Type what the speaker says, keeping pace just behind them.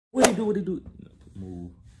it do? What it do?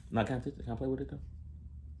 Move. Now, can I play with it though?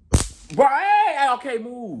 Bro, hey, okay,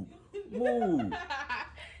 move. Move.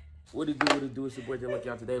 What it do? What it do? It's your boy J Lucky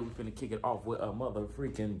out today. We finna kick it off with a mother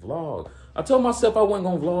freaking vlog. I told myself I wasn't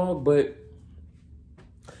gonna vlog, but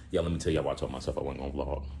yeah, let me tell y'all why I told myself I wasn't gonna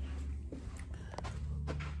vlog.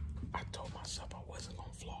 I told myself I wasn't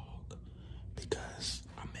gonna vlog because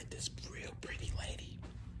I met this real pretty lady,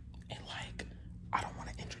 and like I don't want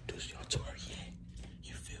to introduce y'all to her yet.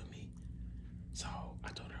 You feel me? So I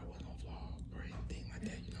told her I wasn't gonna vlog or anything like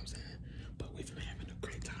that. You know what I'm saying? But we've been having a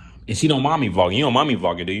great time. And she don't mind me vlogging. You don't mind me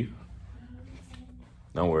vlogging, do you?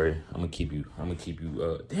 Don't worry, I'm gonna keep you.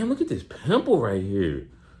 Damn, look at this pimple right here.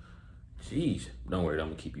 Jeez, don't worry, I'm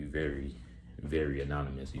gonna keep you very, very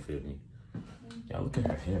anonymous. You feel me? Yeah, look at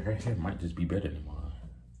her hair. Her hair might just be better than mine.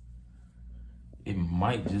 It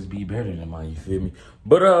might just be better than mine. You feel me?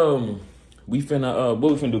 But we finna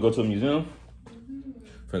what we finna do? Go to a museum?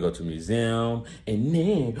 Finna go to a museum, and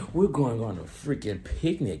then we're going on a freaking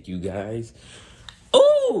picnic, you guys.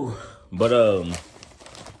 Ooh, but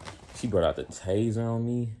she brought out the taser on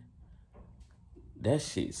me. That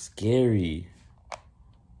shit's scary.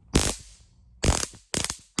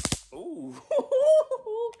 Ooh.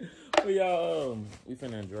 But y'all, we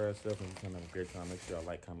finna enjoy ourselves and we finna have a great time. Make sure y'all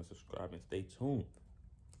like, comment, subscribe, and stay tuned.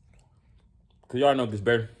 Cause y'all know this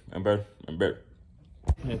better and better and better.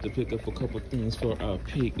 I have to pick up a couple things for our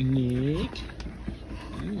picnic.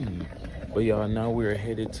 But y'all, now we're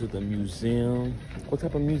headed to the museum. What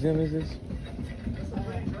type of museum is this?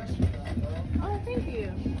 Oh, thank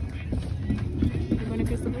you. You're going to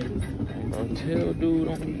Crystal Bridges. Bro, tell dude,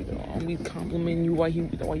 don't be complimenting you while you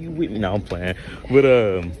with me. No, I'm playing. But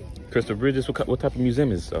Crystal Bridges, what type of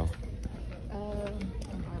museum is this though? An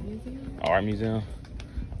art museum. Art museum.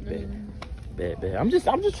 Bet. I'm just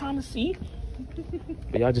trying to see.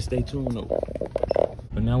 But y'all just stay tuned though.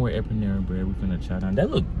 But now we're at Panera Bread. We finna try down.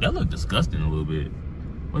 That look disgusting a little bit.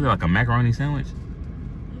 Was it like a macaroni sandwich?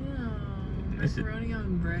 Yeah. That Macaroni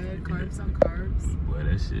on bread, carbs on carbs. Boy,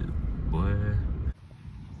 that shit. Boy.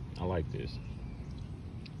 I like this.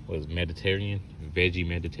 What is Mediterranean? Veggie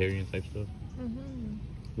Mediterranean type stuff? Mm-hmm.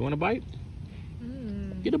 You want a bite?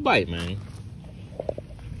 Mm. Get a bite, man.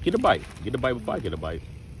 Get a bite. Get a bite before I get a bite.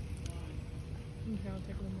 Okay, I'll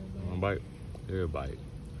take one more One bite? Get a bite.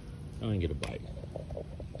 I ain't get a bite.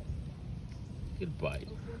 Get a bite.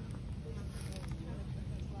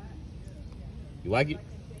 You like it?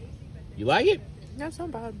 You like it? That's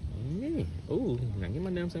not bad. Yeah. Ooh, now get my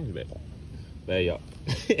damn sandwich back. But hey, y'all.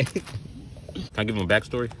 Can I give him a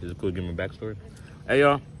backstory? Is it cool to give him a backstory? Hey,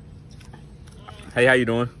 y'all. Hey, how you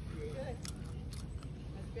doing? Good.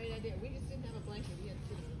 That's a great idea. We just didn't have a blanket. We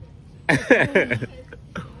had to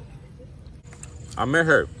I met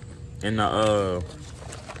her in the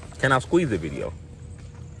Can I Squeeze It video.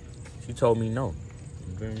 She told me no.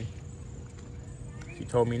 You feel me? She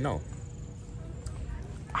told me no.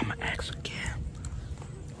 I'ma ask again.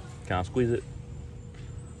 Can I squeeze it?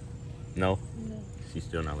 No? No. She's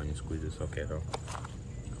still not letting me squeeze it. It's okay though.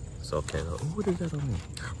 It's okay though. Ooh, what is that on me?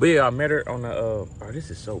 But yeah, I met her on the oh, this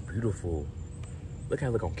is so beautiful. Look how I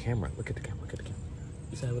look on camera. Look at the camera. Look at the camera.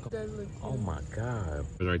 You see how I look on? Oh my God.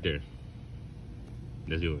 It's right there.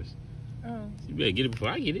 That's yours. Oh. You better get it before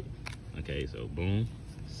I get it. Okay, so boom.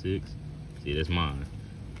 6. See, that's mine.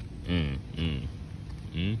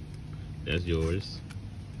 That's yours.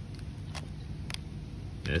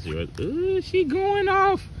 That's yours. Ooh, she going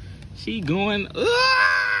off. She going.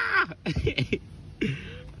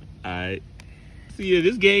 Alright. See, yeah,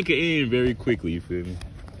 this game can end very quickly, you feel me?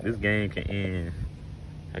 This game can end.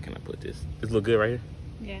 How can I put this? This look good right here?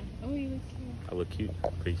 Yeah. Oh, you look cute. I look cute.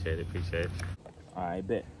 Appreciate it. Alright,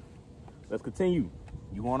 bet. Let's continue.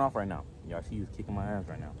 You going off right now. Y'all, she is kicking my ass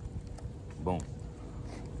right now. Boom.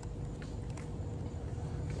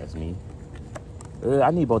 That's me.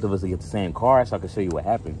 I need both of us to get the same card so I can show you what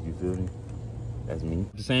happens. You feel me? That's me.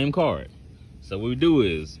 The same card. So what we do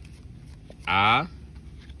is I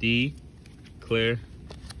declare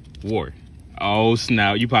war. Oh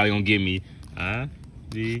snap! You probably gonna get me. I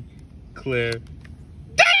declare.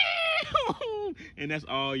 Damn! And that's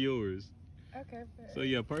all yours. Okay. So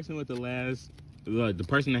yeah, person with the last, the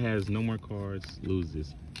person that has no more cards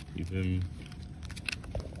loses. You feel me?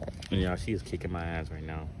 And y'all, she is kicking my ass right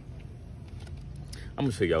now. I'm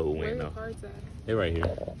gonna show y'all who win though. Where are your cards at? They're right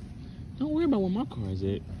here. Don't worry about where my cards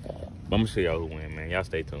at. But I'm gonna show y'all who win, man. Y'all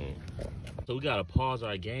stay tuned. So we gotta pause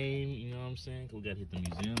our game, you know what I'm saying? Cause we gotta hit the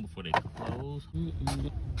museum before they close.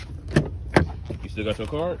 You still got your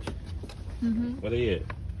cards? Mm-hmm. Where they at?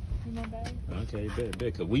 In my bag. Okay,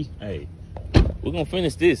 bet. Cause we're gonna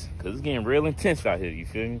finish this. Cause it's getting real intense out here, you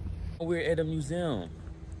feel me? We're at a museum.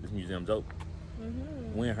 This museum dope.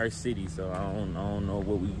 We in her city, so I don't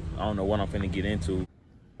know what I'm finna get into.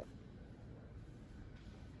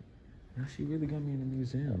 Now she really got me in the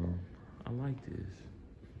museum. I like this.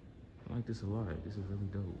 I like this a lot. This is really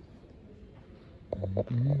dope.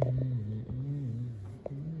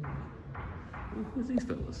 Who's these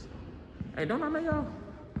fellas? Hey, don't I know y'all?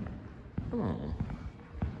 Come on.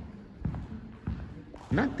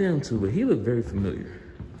 Not them two, but he looked very familiar.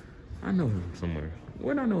 I know him somewhere.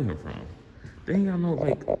 Where do I know him from? They ain't got no,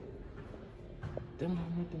 like, they don't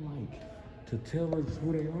have nothing, like, to tell us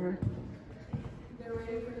who they are. They're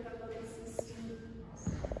waiting for the public system.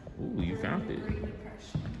 Ooh, you found it.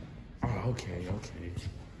 Oh, okay.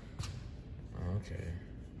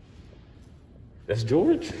 That's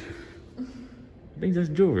George? I think that's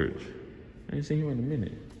George. I ain't seen him in a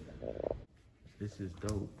minute. This is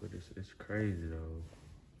dope, but it's crazy, though.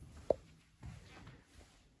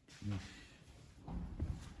 Sheesh.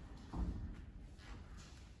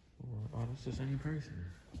 Oh, that's the same person.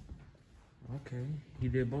 Okay, he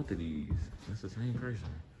did both of these. That's the same person.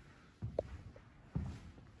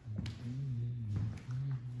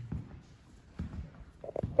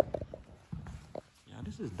 Yeah,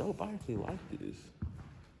 this is dope. I actually like this.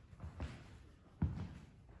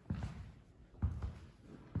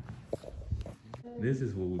 This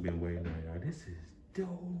is what we've been waiting on, y'all. This is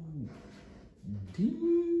dope.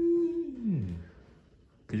 Dang.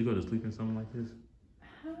 Could you go to sleep in something like this?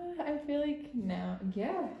 I feel like no.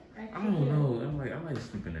 Yeah. I don't know. I like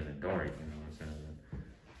sleeping in the dark, you know what I'm saying?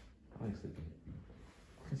 I like sleeping.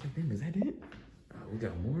 It's like, damn, is that it? We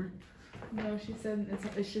got more? No, she said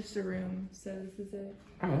it's just a room, so this is it.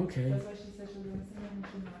 Oh, okay. That's why she said she was going to sit and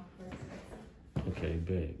she knocked first. Okay,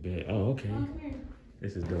 bet. Oh, okay. Oh, come here.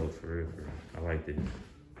 This is dope, for real. I like this.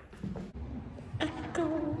 Go.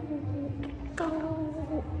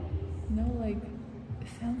 No, like, it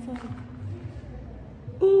sounds like...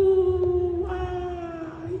 Ooh,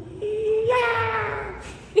 yeah!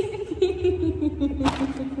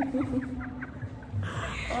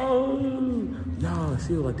 Oh, y'all,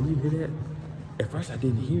 see, like, do you hear that? At first, I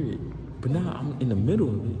didn't hear it, but now I'm in the middle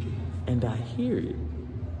of it, and I hear it.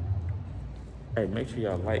 Hey, make sure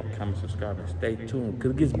y'all like, comment, subscribe, and stay tuned,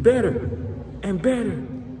 because it gets better and better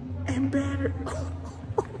and better.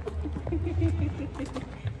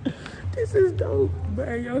 This is dope,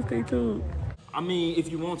 man. Y'all stay tuned. I mean, if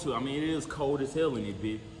you want to. I mean, it is cold as hell in it,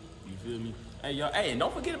 bitch. You feel me? Hey, y'all. Hey, and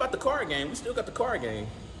don't forget about the card game. We still got the card game.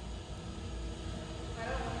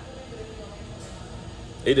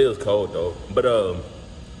 It is cold, though. But,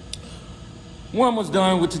 we're almost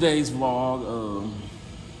done with today's vlog.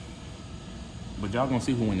 But y'all gonna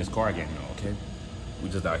see who win this card game, though, okay? We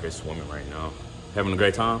just out here swimming right now. Having a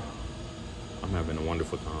great time? I'm having a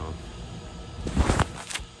wonderful time.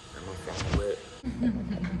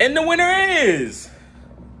 And the winner is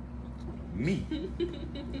me.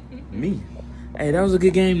 Me. Hey, that was a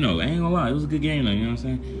good game though. I ain't gonna lie, it was a good game though, you know what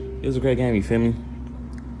I'm saying? It was a great game, you feel me?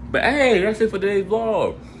 But hey, that's it for today's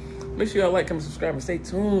vlog. Make sure y'all like, comment, subscribe, and stay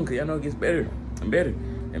tuned, cause y'all know it gets better and better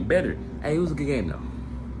and better. Hey, it was a good game though.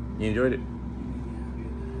 You enjoyed it?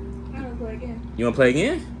 I wanna play again. You wanna play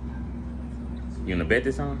again? You wanna bet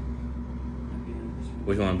this time?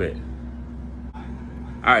 Which one bet?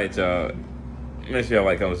 Alright, y'all. Make sure y'all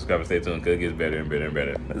like, comment, subscribe, and stay tuned, because it gets better and better and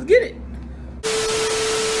better. Let's get it.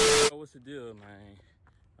 So what's the deal, man?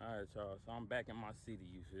 Alright, y'all. So I'm back in my city,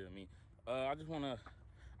 you feel me?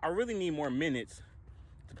 I really need more minutes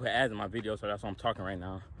to put ads in my video, so that's why I'm talking right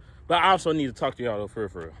now. But I also need to talk to y'all, though, for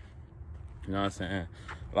real. You know what I'm saying?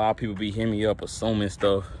 A lot of people be hitting me up assuming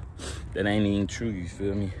stuff that ain't even true, you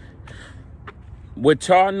feel me? What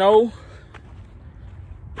y'all know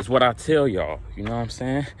is what I tell y'all, you know what I'm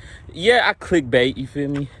saying? Yeah, I clickbait, you feel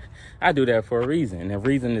me? I do that for a reason. And the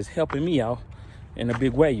reason is helping me out in a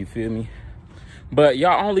big way, you feel me? But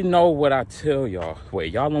y'all only know what I tell y'all.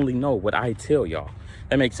 Wait, y'all only know what I tell y'all.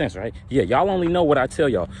 That makes sense, right? Yeah, y'all only know what I tell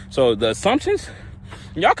y'all. So the assumptions,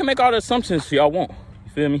 y'all can make all the assumptions y'all want,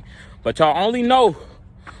 you feel me? But y'all only know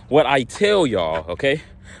what I tell y'all, okay?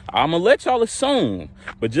 I'ma let y'all assume,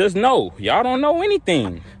 but just know, y'all don't know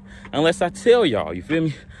anything unless I tell y'all, you feel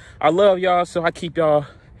me? I love y'all, so I keep y'all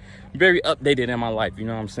very updated in my life, you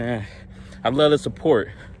know what I'm saying? I love the support.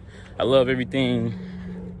 I love everything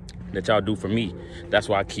that y'all do for me. That's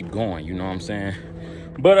why I keep going, you know what I'm saying?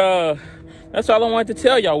 But that's all I wanted to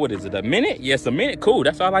tell y'all. What is it, a minute? Yes, a minute, cool,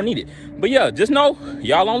 that's all I needed. But yeah, just know,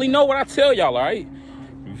 y'all only know what I tell y'all, all right?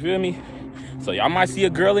 You feel me? So y'all might see a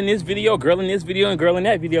girl in this video, girl in this video, and girl in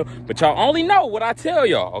that video, but y'all only know what I tell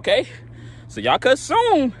y'all, okay? So y'all can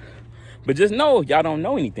assume, But just know y'all don't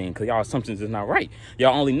know anything because y'all assumptions is not right.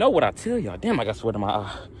 Y'all only know what I tell y'all. Damn, I got sweat in my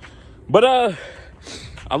eye. But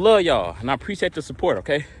I love y'all and I appreciate the support,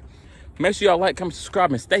 okay? Make sure y'all like, comment,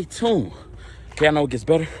 subscribe, and stay tuned. Okay, I know it gets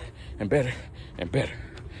better and better and better.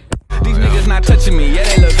 These niggas not touching me, yeah,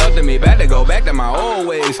 they look up to me. About to go back to my old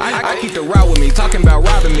ways. I keep the route with me, talking about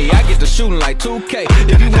robbing me. I get to shooting like 2K.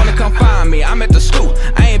 If you wanna come find me, I'm at the stoop.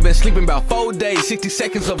 I ain't been sleeping about 4 days. 60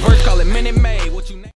 seconds of verse, call it Minute Maid. What you